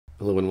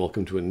Hello and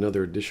welcome to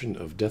another edition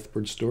of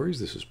Deathbird Stories.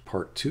 This is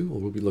part 2,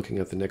 where we'll be looking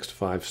at the next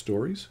 5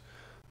 stories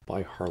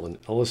by Harlan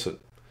Ellison.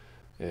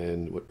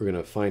 And what we're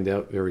going to find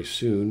out very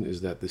soon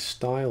is that the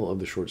style of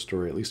the short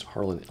story, at least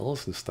Harlan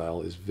Ellison's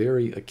style, is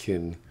very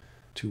akin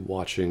to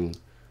watching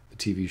the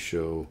TV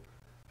show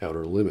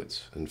Outer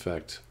Limits. In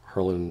fact,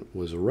 Harlan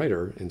was a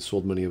writer and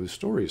sold many of his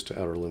stories to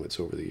Outer Limits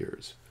over the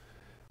years.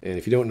 And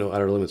if you don't know,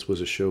 Outer Limits was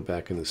a show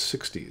back in the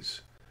 60s.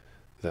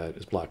 That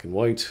is black and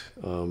white,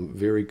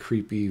 very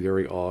creepy,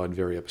 very odd,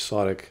 very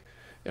episodic.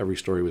 Every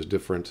story was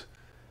different,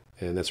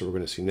 and that's what we're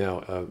going to see now.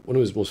 One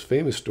of his most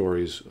famous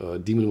stories,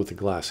 Demon with the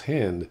Glass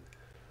Hand,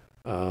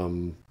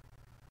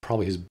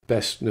 probably his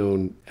best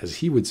known, as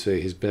he would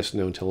say, his best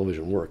known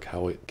television work,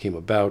 how it came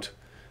about,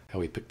 how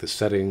he picked the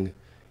setting.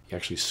 He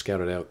actually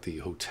scouted out the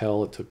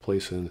hotel it took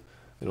place in,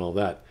 and all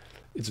that.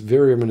 It's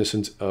very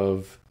reminiscent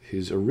of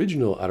his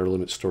original Outer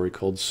Limits story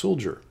called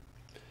Soldier.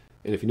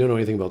 And if you don't know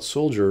anything about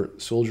Soldier,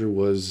 Soldier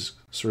was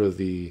sort of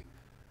the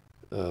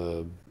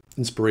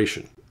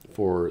inspiration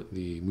for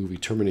the movie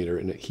Terminator,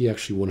 and he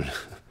actually won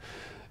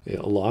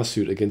a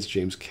lawsuit against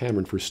James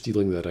Cameron for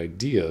stealing that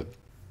idea.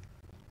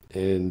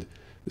 And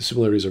the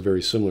similarities are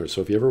very similar.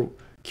 So if you're ever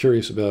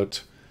curious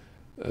about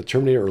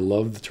Terminator or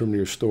love the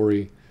Terminator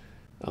story,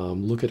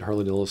 look at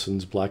Harlan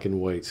Ellison's black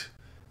and white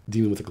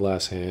Demon with a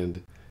Glass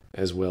Hand,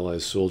 as well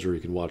as Soldier.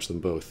 You can watch them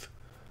both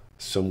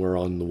somewhere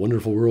on the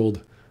wonderful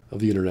world of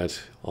the internet,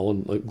 all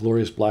in like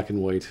glorious black and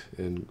white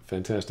and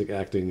fantastic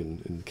acting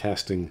and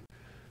casting.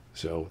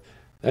 So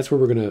that's what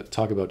we're going to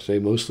talk about today.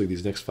 Mostly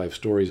these next 5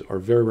 stories are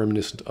very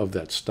reminiscent of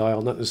that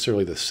style, not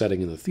necessarily the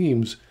setting and the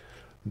themes,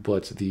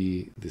 but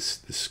the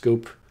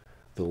scope,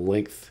 the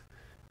length,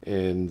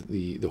 and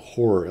the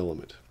horror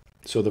element.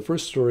 So the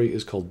first story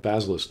is called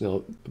Basilisk.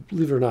 Now,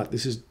 believe it or not,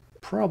 this is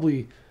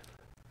probably,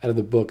 out of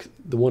the book,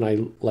 the one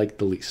I like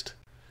the least.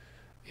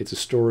 It's a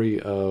story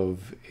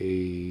of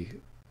a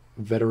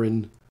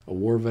veteran, a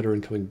war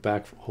veteran coming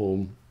back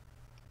home,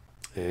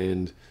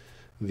 and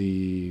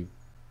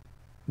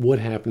what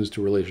happens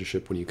to a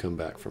relationship when you come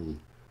back from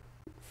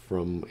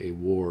a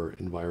war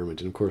environment.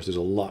 And of course, there's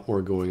a lot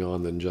more going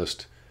on than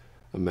just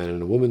a man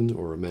and a woman,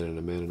 or a man and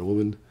a man and a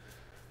woman,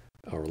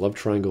 or a love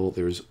triangle.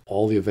 There's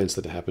all the events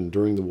that happened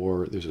during the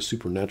war. There's a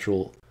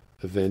supernatural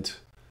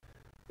event,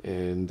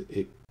 and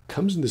it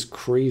comes in this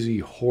crazy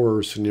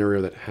horror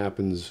scenario that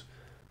happens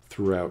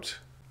throughout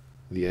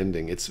the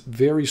ending. It's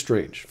very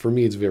strange. For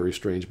me, it's very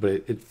strange,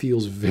 but it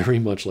feels very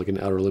much like an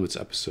Outer Limits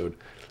episode.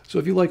 So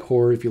if you like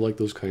horror, if you like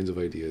those kinds of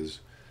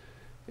ideas,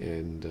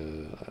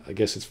 and I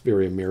guess it's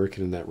very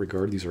American in that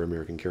regard. These are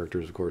American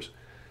characters, of course,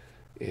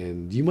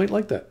 and you might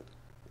like that.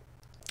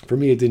 For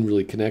me, it didn't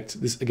really connect.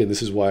 This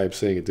is why I'm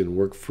saying it didn't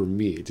work for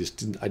me. It just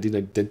didn't. I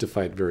didn't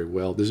identify it very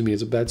well. Doesn't mean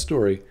it's a bad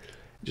story.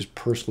 It just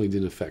personally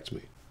didn't affect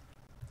me.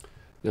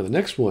 Now the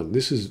next one,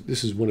 this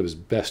is one of his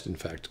best, in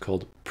fact,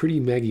 called Pretty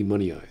Maggie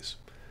Moneyeyes.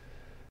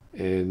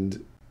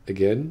 And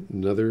again,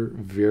 another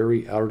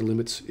very Outer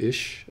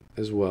Limits-ish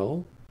as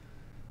well.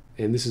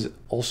 And this is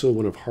also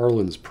one of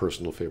Harlan's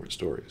personal favorite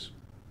stories.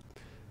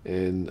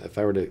 And if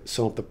I were to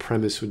sum up the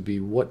premise, would be,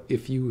 what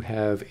if you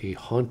have a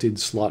haunted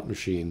slot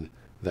machine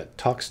that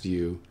talks to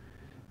you,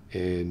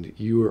 and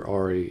you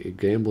are a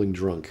gambling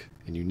drunk,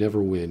 and you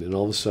never win, and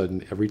all of a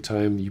sudden, every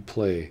time you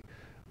play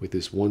with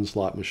this one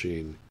slot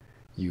machine,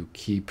 you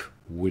keep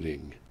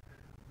winning.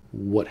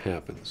 What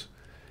happens?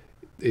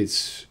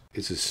 It's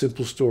a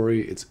simple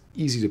story. It's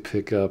easy to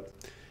pick up.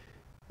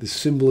 The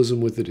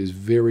symbolism with it is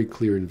very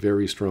clear and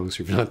very strong.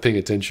 So if you're not paying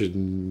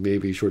attention,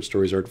 maybe short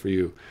stories aren't for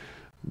you.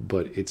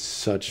 But it's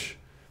such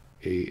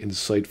a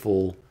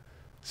insightful,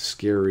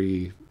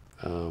 scary.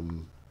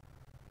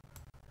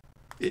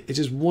 It's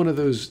just one of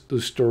those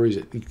stories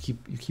that you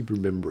keep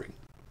remembering.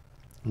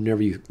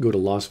 Whenever you go to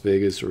Las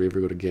Vegas, or you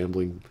ever go to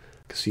gambling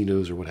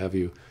casinos or what have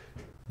you,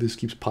 this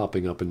keeps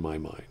popping up in my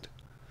mind.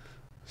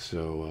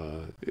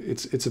 So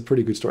it's a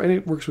pretty good story, and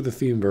it works with the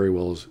theme very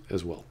well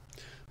as well.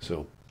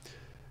 So,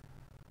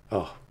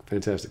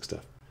 fantastic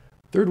stuff.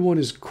 Third one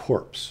is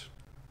Corpse.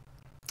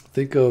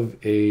 Think of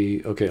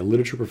a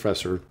literature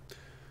professor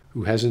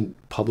who hasn't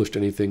published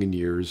anything in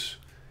years,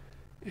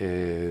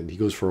 and he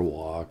goes for a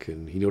walk,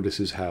 and he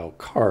notices how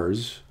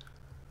cars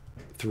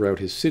throughout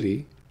his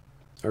city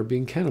are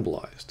being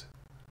cannibalized.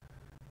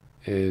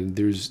 And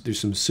there's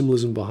some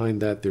symbolism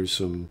behind that. There's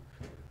some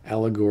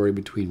allegory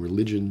between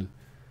religion,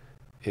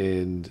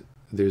 and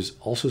there's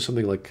also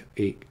something like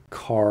a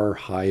car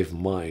hive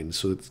mind.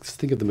 So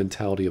think of the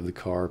mentality of the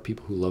car,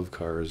 people who love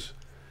cars,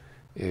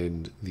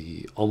 and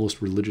the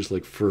almost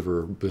religious-like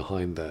fervor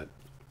behind that,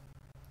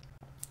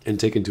 and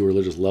taken to a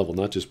religious level,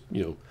 not just,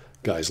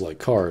 guys like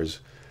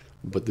cars,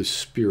 but the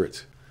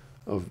spirit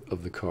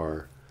of the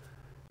car,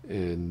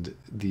 and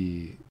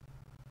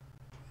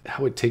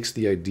how it takes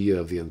the idea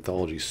of the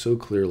anthology so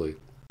clearly,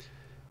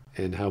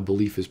 and how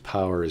belief is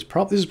power is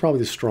this is probably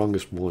the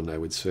strongest one, I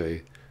would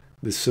say,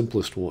 the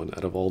simplest one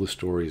out of all the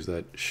stories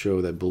that show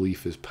that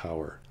belief is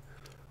power.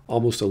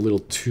 Almost a little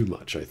too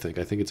much, I think.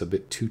 I think it's a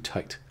bit too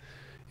tight.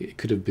 It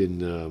could have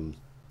been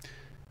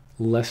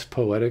less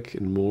poetic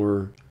and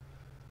more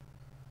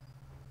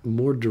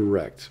more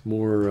direct,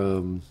 more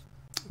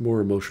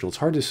emotional. It's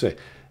hard to say.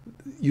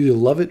 You either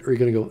love it or you're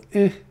going to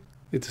go,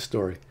 it's a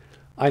story.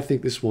 I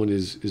think this one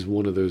is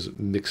one of those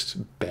mixed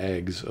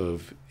bags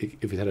of,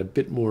 if it had a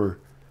bit more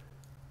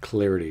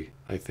clarity,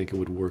 I think it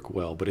would work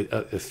well. But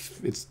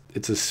it's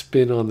a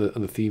spin on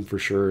the theme for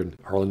sure, and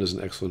Harlan does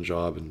an excellent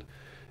job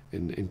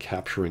in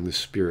capturing the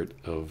spirit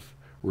of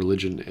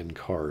religion and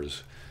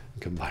cars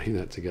and combining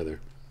that together.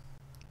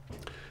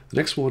 The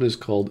next one is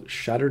called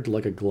Shattered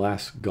Like a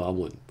Glass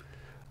Goblin.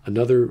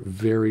 Another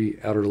very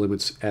Outer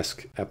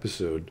Limits-esque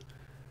episode.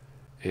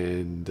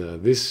 And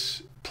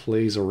this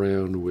plays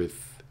around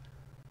with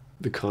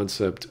the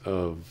concept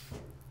of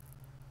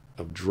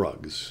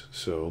drugs.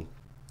 So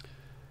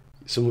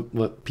some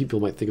people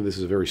might think of this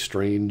as a very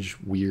strange,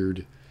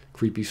 weird,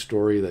 creepy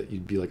story that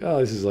you'd be like, oh,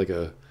 this is like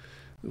one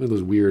of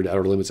those weird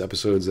Outer Limits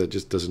episodes that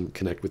just doesn't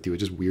connect with you.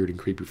 It's just weird and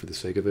creepy for the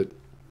sake of it.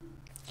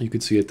 You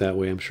could see it that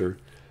way, I'm sure.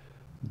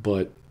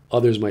 But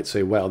others might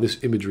say, wow,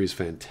 this imagery is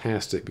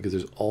fantastic because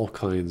there's all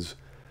kinds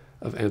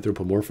of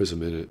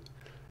anthropomorphism in it.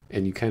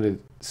 And you kind of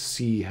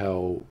see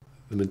how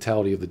the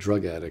mentality of the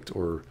drug addict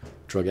or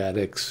drug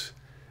addicts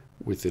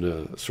within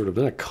a sort of,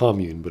 not a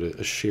commune, but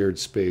a shared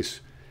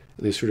space,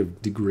 and they sort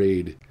of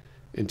degrade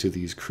into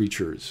these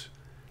creatures.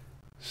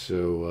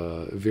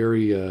 So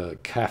very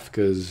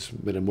Kafka's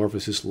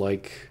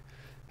Metamorphosis-like,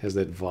 has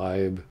that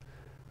vibe.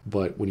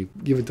 But when you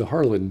give it to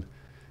Harlan,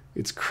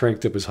 it's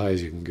cranked up as high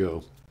as you can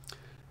go.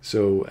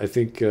 So I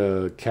think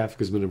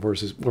Kafka's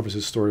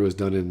Metamorphosis story was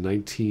done in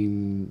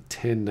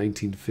 1910,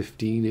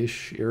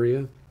 1915-ish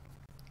area.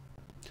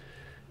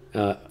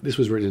 This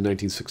was written in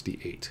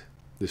 1968,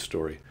 this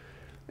story.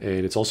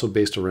 And it's also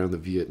based around the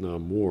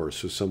Vietnam War.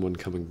 So someone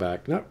coming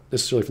back, not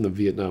necessarily from the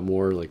Vietnam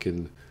War like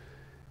in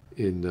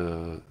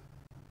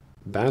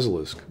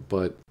Basilisk,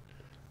 but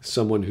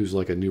someone who's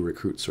like a new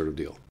recruit sort of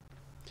deal.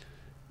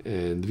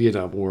 And the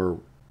Vietnam War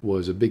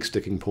was a big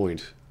sticking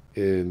point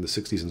in the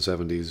 60s and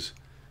 70s.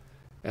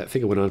 I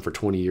think it went on for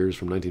 20 years,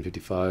 from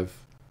 1955,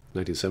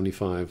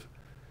 1975.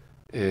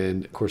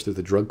 And, of course, there's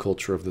the drug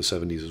culture of the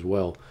 70s as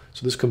well.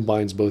 So this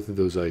combines both of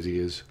those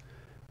ideas.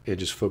 It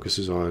just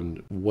focuses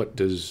on what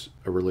does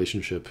a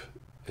relationship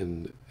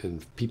and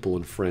people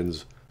and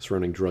friends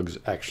surrounding drugs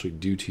actually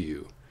do to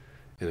you.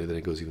 And then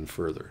it goes even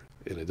further.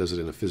 And it does it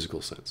in a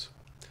physical sense.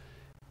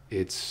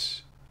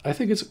 I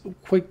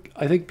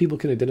think people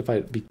can identify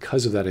it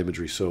because of that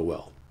imagery so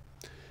well.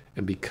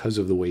 And because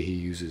of the way he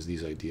uses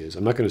these ideas.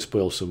 I'm not going to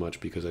spoil so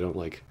much because I don't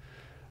like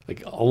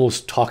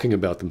almost talking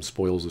about them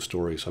spoils the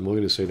story. So I'm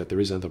only going to say that there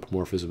is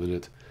anthropomorphism in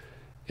it,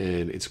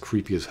 and it's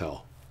creepy as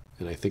hell.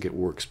 And I think it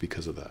works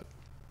because of that.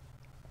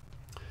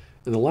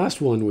 And the last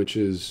one, which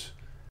is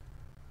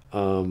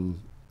hard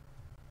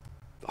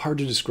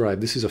to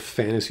describe, this is a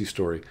fantasy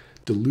story.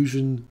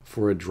 Delusion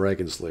for a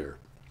Dragon Slayer.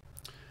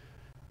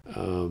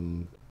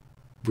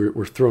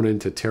 We're thrown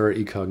into terra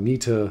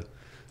incognita,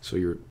 so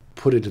you're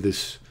put into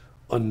this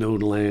unknown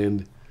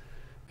land,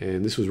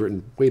 and this was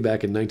written way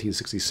back in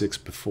 1966,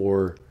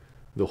 before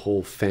the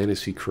whole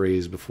fantasy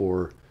craze,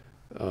 before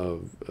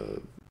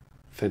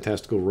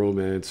fantastical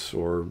romance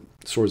or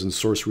swords and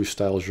sorcery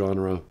style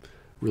genre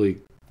really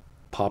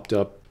popped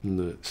up in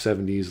the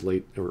 70s,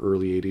 late or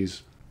early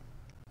 80s.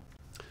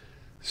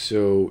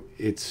 So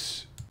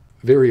it's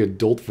a very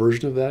adult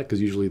version of that,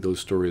 because usually those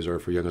stories are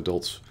for young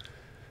adults,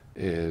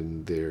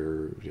 and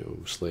they're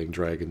slaying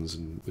dragons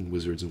and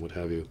wizards and what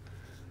have you.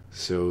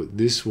 So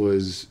this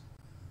was,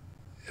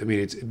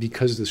 it's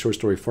because of the short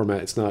story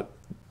format, it's not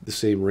the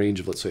same range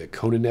of, let's say, a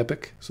Conan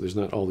epic. So there's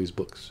not all these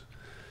books.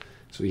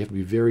 So you have to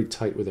be very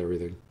tight with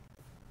everything.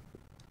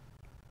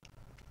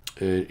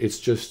 And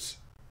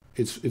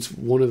it's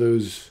one of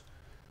those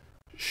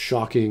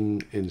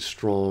shocking and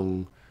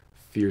strong,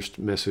 fierce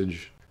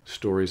message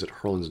stories that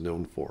Harlan's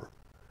known for.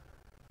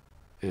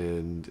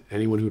 And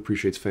anyone who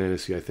appreciates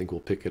fantasy, I think,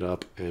 will pick it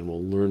up and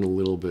will learn a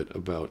little bit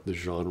about the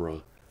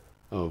genre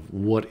of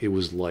what it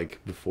was like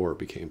before it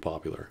became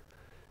popular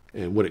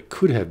and what it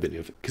could have been.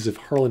 Because if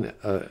Harlan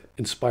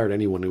inspired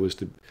anyone, it was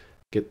to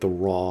get the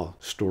raw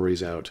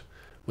stories out,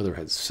 whether it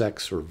had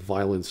sex or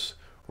violence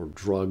or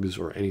drugs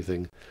or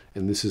anything.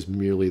 And this is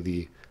merely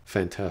the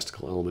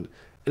fantastical element.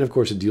 And of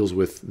course, it deals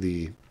with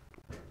the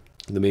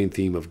main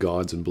theme of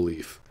gods and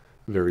belief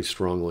very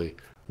strongly.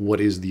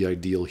 What is the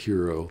ideal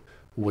hero?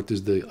 What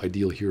does the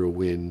ideal hero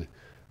win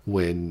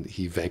when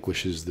he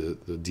vanquishes the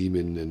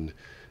demon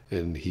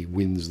and he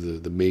wins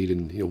the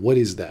maiden? What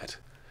is that?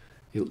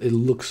 It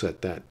looks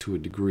at that to a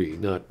degree,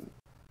 not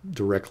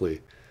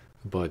directly,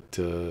 but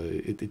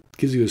it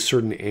gives you a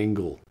certain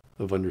angle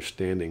of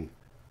understanding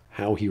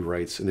how he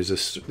writes. And there's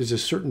a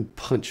certain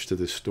punch to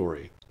this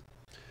story.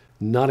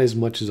 Not as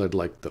much as I'd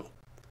like, though,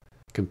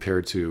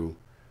 compared to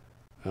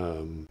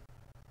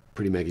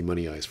Pretty Maggie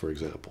Moneyeyes, for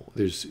example.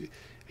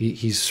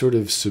 He's sort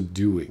of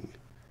subduing,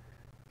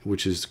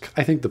 which is,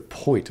 I think, the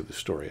point of the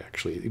story,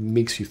 actually. It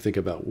makes you think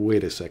about,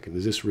 wait a second,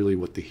 is this really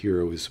what the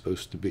hero is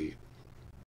supposed to be?